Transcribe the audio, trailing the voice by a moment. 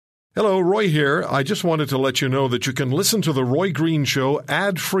Hello, Roy here. I just wanted to let you know that you can listen to The Roy Green Show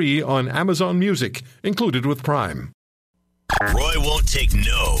ad-free on Amazon Music, included with Prime. Roy won't take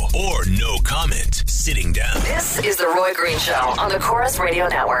no or no comment sitting down. This is The Roy Green Show on the Chorus Radio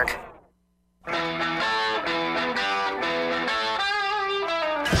Network.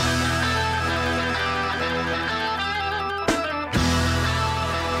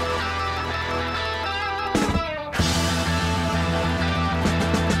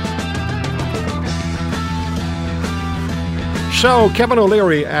 So, Kevin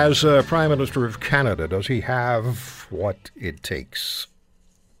O'Leary, as Prime Minister of Canada, does he have what it takes?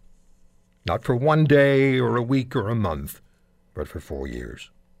 Not for one day or a week or a month, but for 4 years.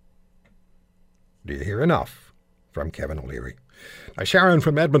 Do you hear enough from Kevin O'Leary? Now, Sharon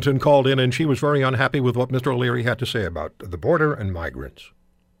from Edmonton called in, and she was very unhappy with what Mr. O'Leary had to say about the border and migrants.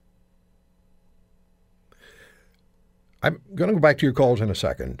 I'm going to go back to your calls in a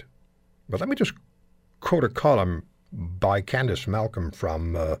second, but let me just quote a column by Candace Malcolm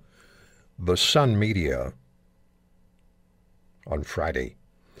from the Sun Media on Friday.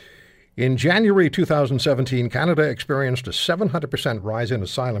 In January 2017, Canada experienced a 700% rise in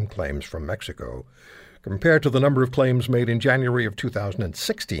asylum claims from Mexico compared to the number of claims made in January of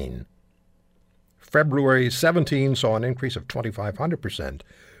 2016. February 17 saw an increase of 2,500%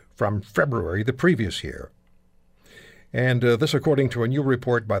 from February the previous year. And this according to a new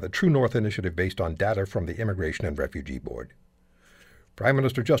report by the True North Initiative based on data from the Immigration and Refugee Board. Prime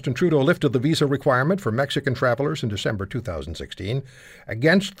Minister Justin Trudeau lifted the visa requirement for Mexican travelers in December 2016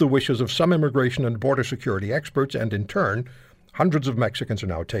 against the wishes of some immigration and border security experts, and in turn, hundreds of Mexicans are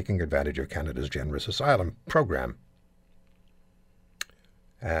now taking advantage of Canada's generous asylum program.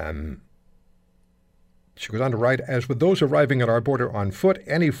 She goes on to write, as with those arriving at our border on foot,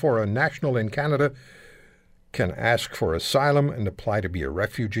 any foreign national in Canada can ask for asylum and apply to be a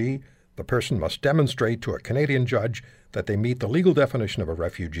refugee. The person must demonstrate to a Canadian judge that they meet the legal definition of a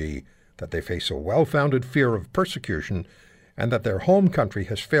refugee, that they face a well-founded fear of persecution, and that their home country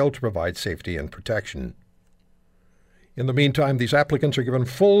has failed to provide safety and protection. In the meantime, these applicants are given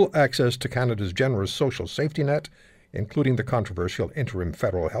full access to Canada's generous social safety net, including the controversial interim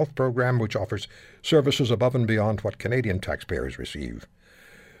federal health program, which offers services above and beyond what Canadian taxpayers receive.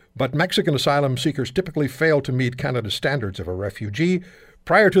 But Mexican asylum seekers typically fail to meet Canada's standards of a refugee.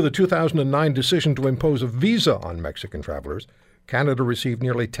 Prior to the 2009 decision to impose a visa on Mexican travelers, Canada received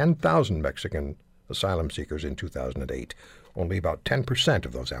nearly 10,000 Mexican asylum seekers in 2008. Only about 10%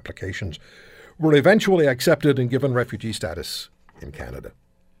 of those applications were eventually accepted and given refugee status in Canada.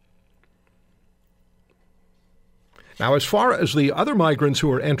 Now, as far as the other migrants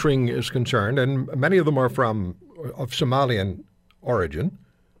who are entering is concerned, and many of them are of Somali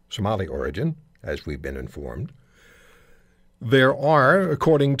origin, as we've been informed. There are,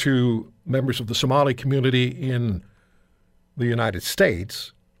 according to members of the Somali community in the United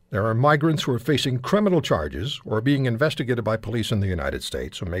States, there are migrants who are facing criminal charges or being investigated by police in the United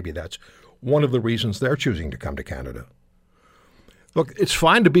States, so maybe that's one of the reasons they're choosing to come to Canada. Look, it's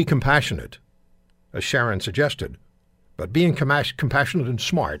fine to be compassionate, as Sharon suggested, but being compassionate and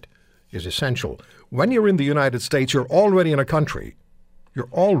smart is essential. When you're in the United States, you're already in a country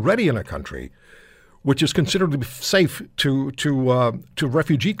which is considered to be safe to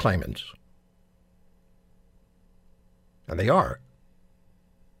refugee claimants. And they are.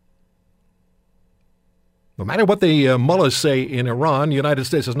 No matter what the mullahs say in Iran, the United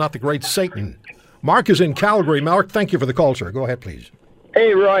States is not the great Satan. Mark is in Calgary. Mark, thank you for the call, sir. Go ahead, please.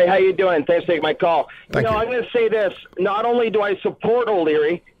 Hey, Roy. How you doing? Thanks for taking my call. Thank you. I'm going to say this. Not only do I support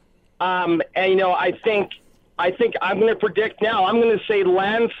O'Leary, and, I think I'm going to predict now. I'm going to say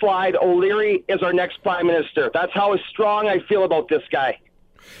landslide O'Leary is our next prime minister. That's how strong I feel about this guy.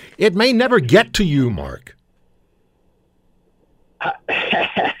 It may never get to you, Mark.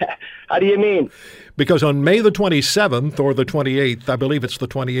 How do you mean? Because on May the 27th or the 28th, I believe it's the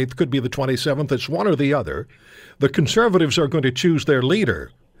 28th, could be the 27th, it's one or the other, the Conservatives are going to choose their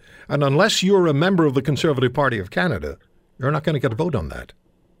leader. And unless you're a member of the Conservative Party of Canada, you're not going to get a vote on that.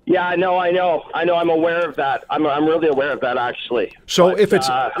 Yeah, I know. I'm aware of that. I'm really aware of that, actually. So,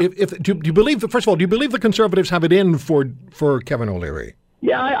 but, do you believe? First of all, do you believe the Conservatives have it in for Kevin O'Leary?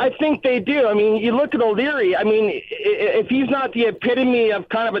 Yeah, I think they do. I mean, you look at O'Leary. I mean, if he's not the epitome of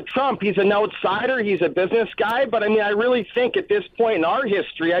kind of a Trump, he's an outsider. He's a business guy. But I mean, I really think at this point in our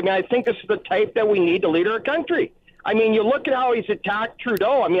history, I think this is the type that we need to lead our country. I mean, you look at how he's attacked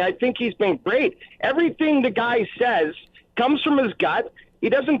Trudeau. I mean, I think he's been great. Everything the guy says comes from his gut. He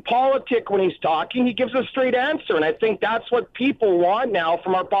doesn't politic when he's talking. He gives a straight answer, and I think that's what people want now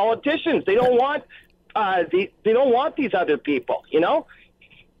from our politicians. They don't want they don't want these other people, you know.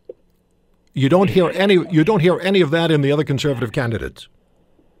 You don't hear any of that in the other Conservative candidates.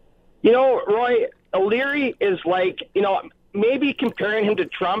 You know, Roy, O'Leary is like, maybe comparing him to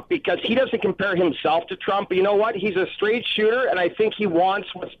Trump because he doesn't compare himself to Trump. But you know what? He's a straight shooter, and I think he wants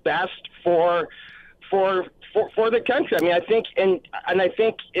what's best for the country. I mean, I think, and I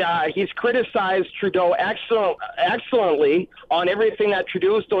think he's criticized Trudeau excellently on everything that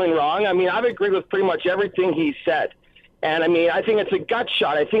Trudeau's doing wrong. I mean, I've agreed with pretty much everything he said. And I mean, I think it's a gut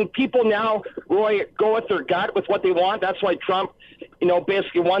shot. I think people now, Roy, go with their gut with what they want. That's why Trump,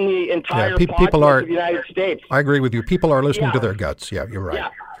 basically won the entire people are, of the United States. I agree with you. People are listening to their guts. Yeah, you're right. Yeah.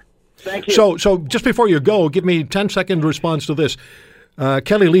 Thank you. So just before you go, give me 10-second response to this.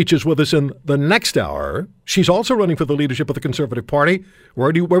 Kellie Leitch is with us in the next hour. She's also running for the leadership of the Conservative Party.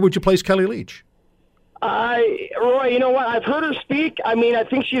 Where would you place Kellie Leitch? Roy, you know what? I've heard her speak. I mean, I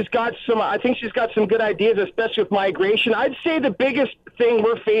think she's got some good ideas, especially with migration. I'd say the biggest thing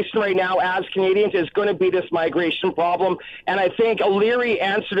we're facing right now as Canadians is going to be this migration problem. And I think O'Leary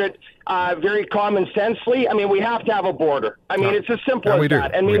answered it very common sensely. I mean, we have to have a border. I mean, it's as simple as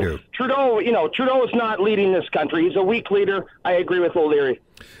that. I mean, Trudeau is not leading this country. He's a weak leader. I agree with O'Leary.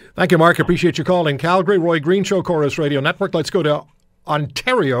 Thank you, Mark. Appreciate you calling. Calgary, Roy Green Show, Chorus Radio Network. Let's go to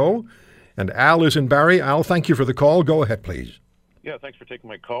Ontario. And Al is in Barrie. Al, thank you for the call. Go ahead, please. Yeah, thanks for taking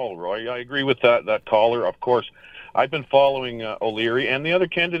my call, Roy. I agree with that caller. Of course, I've been following O'Leary and the other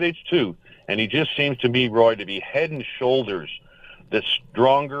candidates too, and he just seems to me, Roy, to be head and shoulders the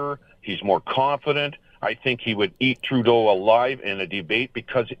stronger. He's more confident. I think he would eat Trudeau alive in a debate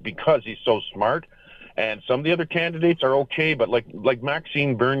because he's so smart. And some of the other candidates are okay, but like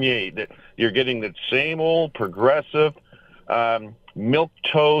Maxime Bernier, that you're getting that same old progressive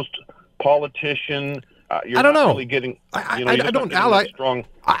milquetoast politician. I don't know. Really getting, I don't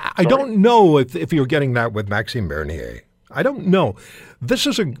know if you're getting that with Maxime Bernier. I don't know.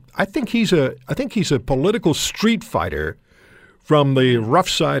 I think he's a political street fighter from the rough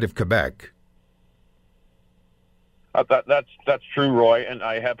side of Quebec. That's true, Roy, and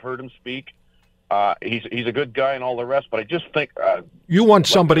I have heard him speak. He's a good guy and all the rest, but I just think you want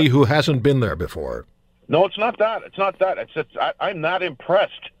somebody who hasn't been there before. No, it's not that. I'm not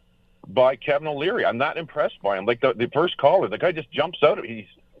impressed by Kevin O'Leary. I'm not impressed by him. Like the first caller, the guy just jumps out. He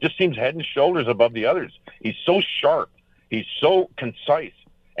just seems head and shoulders above the others. He's so sharp. He's so concise.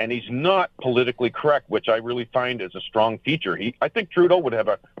 And he's not politically correct, which I really find is a strong feature. I think Trudeau would have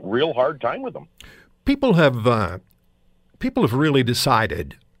a real hard time with him. People have really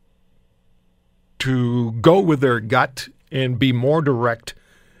decided to go with their gut and be more direct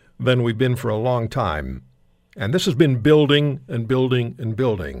than we've been for a long time. And this has been building and building and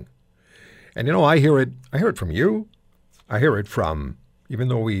building. And, I hear it from you. I hear it from, even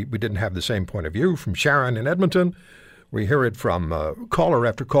though we didn't have the same point of view, from Sharon in Edmonton. We hear it from caller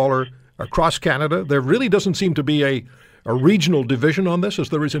after caller across Canada. There really doesn't seem to be a regional division on this, as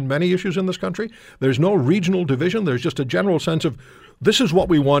there is in many issues in this country. There's no regional division. There's just a general sense of this is what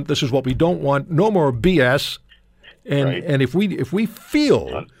we want, this is what we don't want, no more BS. And right. And if we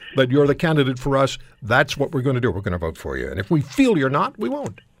feel that you're the candidate for us, that's what we're going to do. We're going to vote for you. And if we feel you're not, we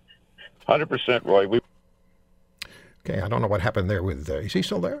won't. 100%, Roy. Okay, I don't know what happened there with, is he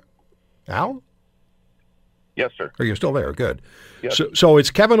still there? Al? Yes, sir. Are you still there? Good. Yes. So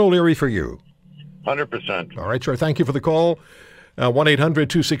it's Kevin O'Leary for you. 100%. All right, sir. Thank you for the call.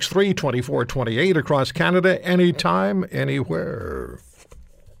 1-800-263-2428 across Canada, anytime, anywhere.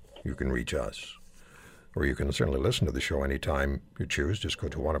 You can reach us. Or you can certainly listen to the show anytime you choose. Just go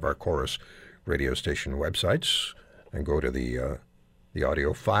to one of our Chorus radio station websites and go to the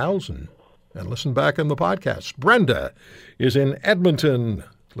audio files and listen back on the podcast. Brenda is in Edmonton,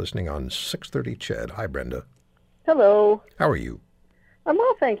 listening on 630 CHED. Hi, Brenda. Hello. How are you? I'm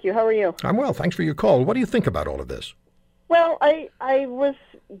well, thank you. How are you? I'm well. Thanks for your call. What do you think about all of this? Well, I was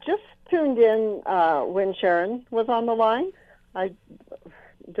just tuned in when Sharon was on the line. I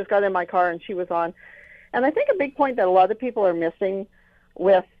just got in my car and she was on. And I think a big point that a lot of people are missing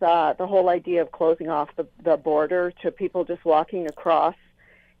with the whole idea of closing off the border to people just walking across,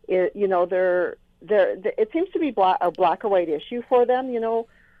 it seems to be a black or white issue for them.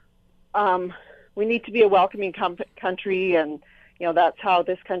 We need to be a welcoming country, and that's how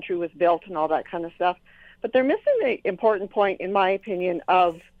this country was built and all that kind of stuff. But they're missing the important point, in my opinion,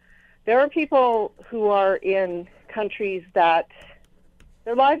 of there are people who are in countries that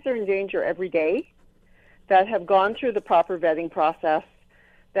their lives are in danger every day, that have gone through the proper vetting process,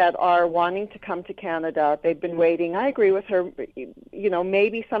 that are wanting to come to Canada. They've been waiting. I agree with her.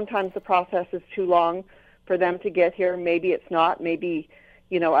 Maybe sometimes the process is too long for them to get here. Maybe it's not. Maybe,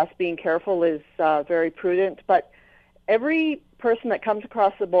 us being careful is very prudent. But every person that comes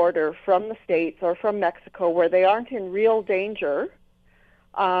across the border from the States or from Mexico where they aren't in real danger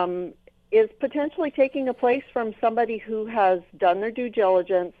is potentially taking a place from somebody who has done their due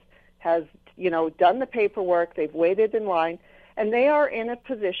diligence, has, done the paperwork, they've waited in line, and they are in a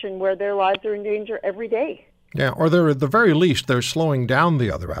position where their lives are in danger every day. Yeah, or they're, at the very least, they're slowing down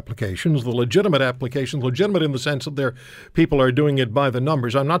the other applications, the legitimate applications, legitimate in the sense that people are doing it by the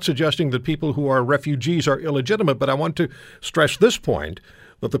numbers. I'm not suggesting that people who are refugees are illegitimate, but I want to stress this point,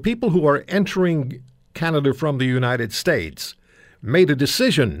 that the people who are entering Canada from the United States made a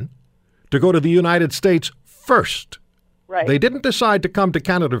decision to go to the United States first. Right. They didn't decide to come to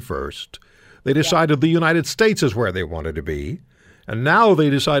Canada first. They decided the United States is where they wanted to be. And now they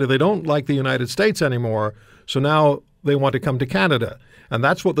decided they don't like the United States anymore, so now they want to come to Canada. And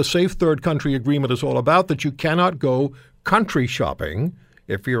that's what the Safe Third Country Agreement is all about, that you cannot go country shopping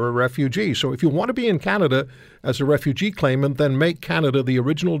if you're a refugee. So if you want to be in Canada as a refugee claimant, then make Canada the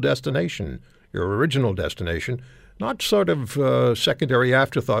original destination, your original destination, not sort of secondary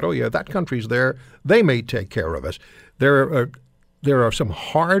afterthought, oh yeah, that country's there, they may take care of us. There are some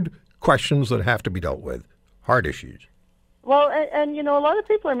hard questions that have to be dealt with, hard issues. Well, and a lot of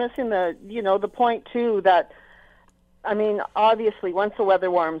people are missing the point too that, I mean, obviously once the weather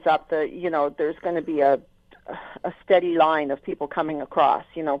warms up, there's going to be a steady line of people coming across.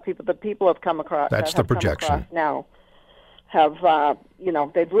 The people have come across. That's the projection. Now have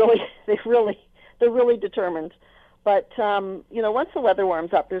they're really determined. But once the weather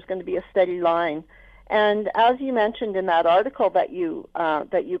warms up, there's going to be a steady line. And as you mentioned in that article that you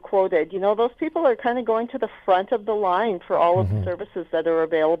quoted, those people are kind of going to the front of the line for all of the services that are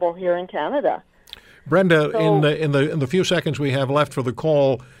available here in Canada. Brenda, in the few seconds we have left for the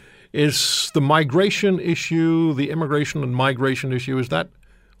call, is the migration issue, the immigration and migration issue, is that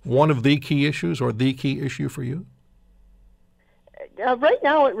one of the key issues or the key issue for you? Right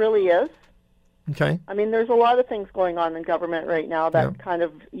now, it really is. Okay. I mean, there's a lot of things going on in government right now that kind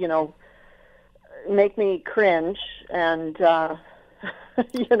of, make me cringe and,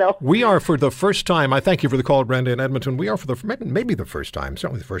 We are for the first time, I thank you for the call, Brenda, in Edmonton. We are for maybe the first time,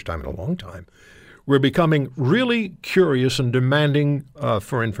 certainly the first time in a long time, we're becoming really curious and demanding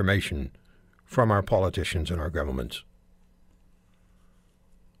for information from our politicians and our governments.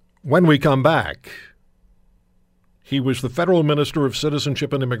 When we come back, he was the Federal Minister of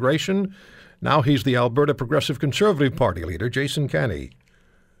Citizenship and Immigration. Now he's the Alberta Progressive Conservative Party leader, Jason Kenney.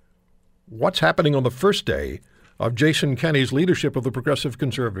 What's happening on the first day of Jason Kenney's leadership of the Progressive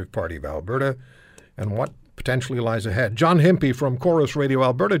Conservative Party of Alberta, and what potentially lies ahead? John Hempy from Chorus Radio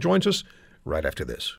Alberta joins us right after this.